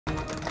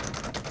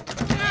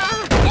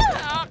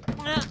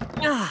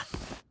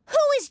Who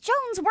is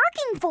Jones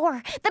working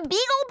for? The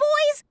Beagle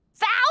Boys?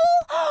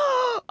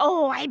 Fowl?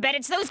 Oh, I bet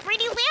it's those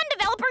greedy land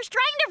developers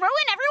trying to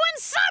ruin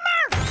everyone's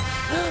summer!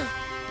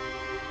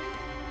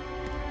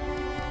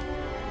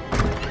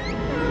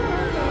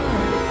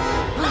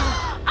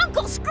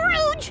 Uncle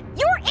Scrooge,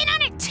 you're in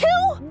on it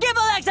too? Give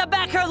Alexa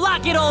back her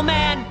locket, old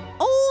man!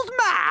 Old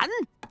man?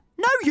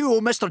 Now you owe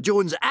Mr.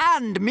 Jones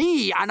and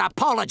me an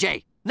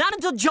apology. Not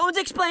until Jones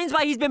explains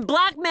why he's been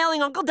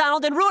blackmailing Uncle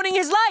Donald and ruining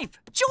his life.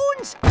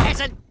 Jones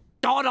isn't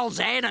Donald's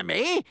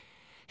enemy.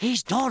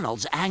 He's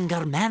Donald's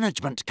anger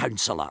management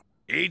counselor.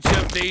 Each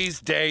of these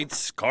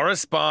dates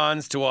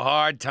corresponds to a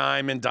hard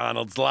time in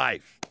Donald's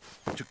life.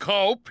 To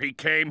cope, he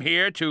came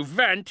here to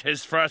vent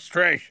his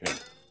frustration.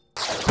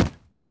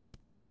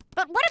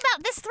 But what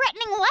about this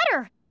threatening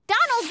letter?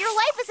 Donald, your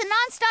life is a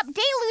non-stop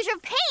deluge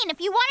of pain. If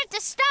you want it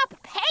to stop,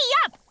 pay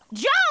up!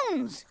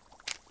 Jones!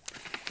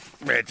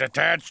 It's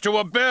attached to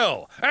a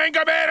bill.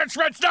 Anger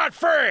management's not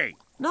free!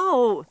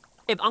 No.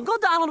 If Uncle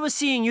Donald was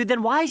seeing you,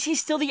 then why is he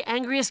still the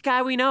angriest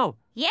guy we know?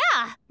 Yeah,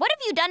 what have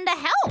you done to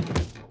help?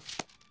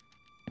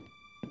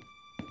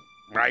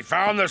 I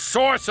found the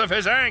source of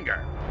his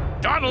anger.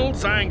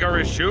 Donald's anger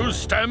issues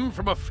stem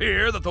from a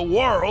fear that the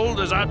world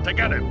is out to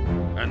get him,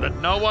 and that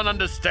no one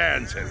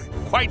understands him,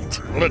 quite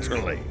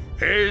literally.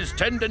 His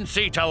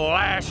tendency to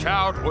lash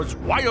out was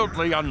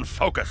wildly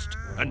unfocused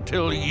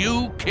until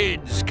you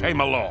kids came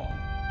along.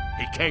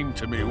 He came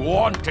to me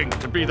wanting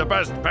to be the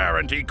best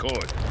parent he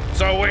could.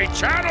 So we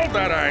channeled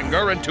that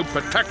anger into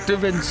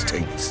protective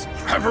instincts.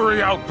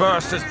 Every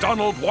outburst is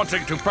Donald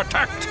wanting to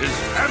protect his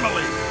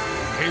family.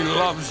 He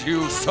loves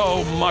you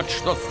so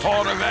much the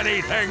thought of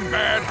anything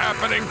bad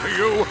happening to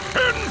you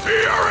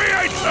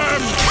infuriates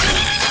him!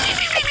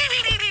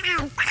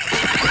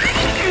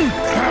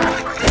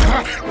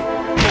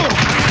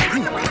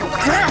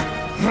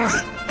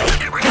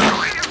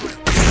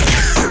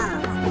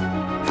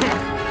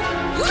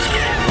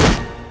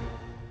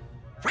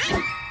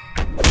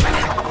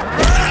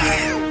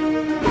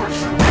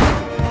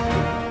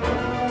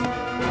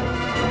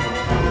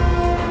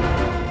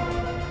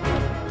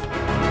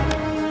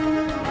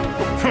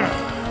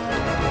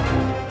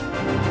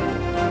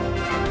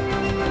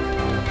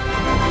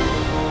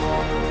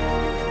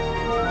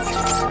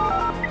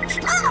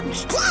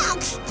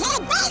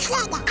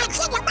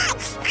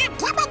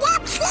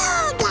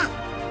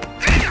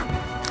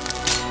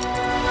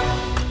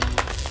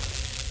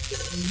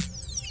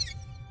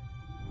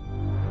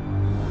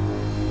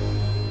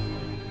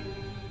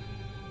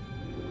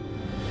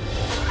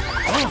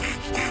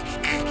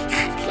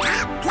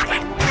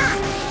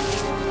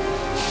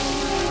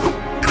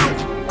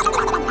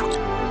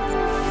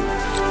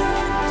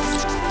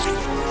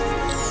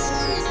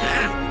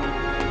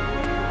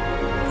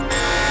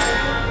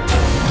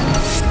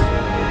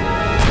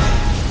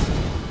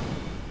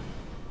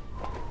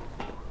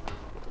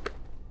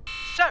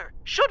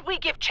 Should we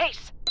give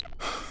chase?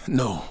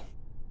 No.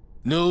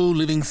 No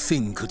living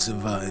thing could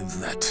survive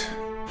that.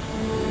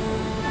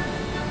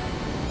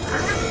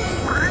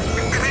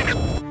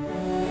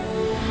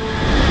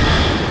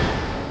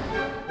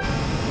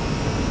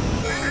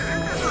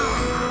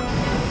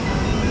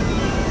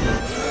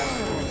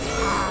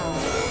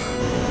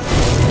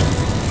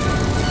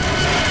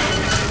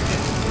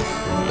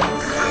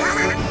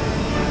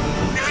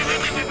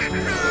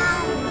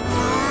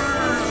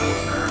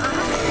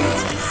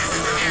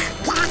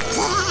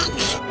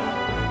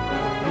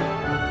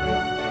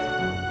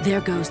 There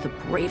goes the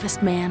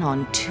bravest man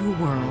on two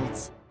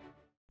worlds.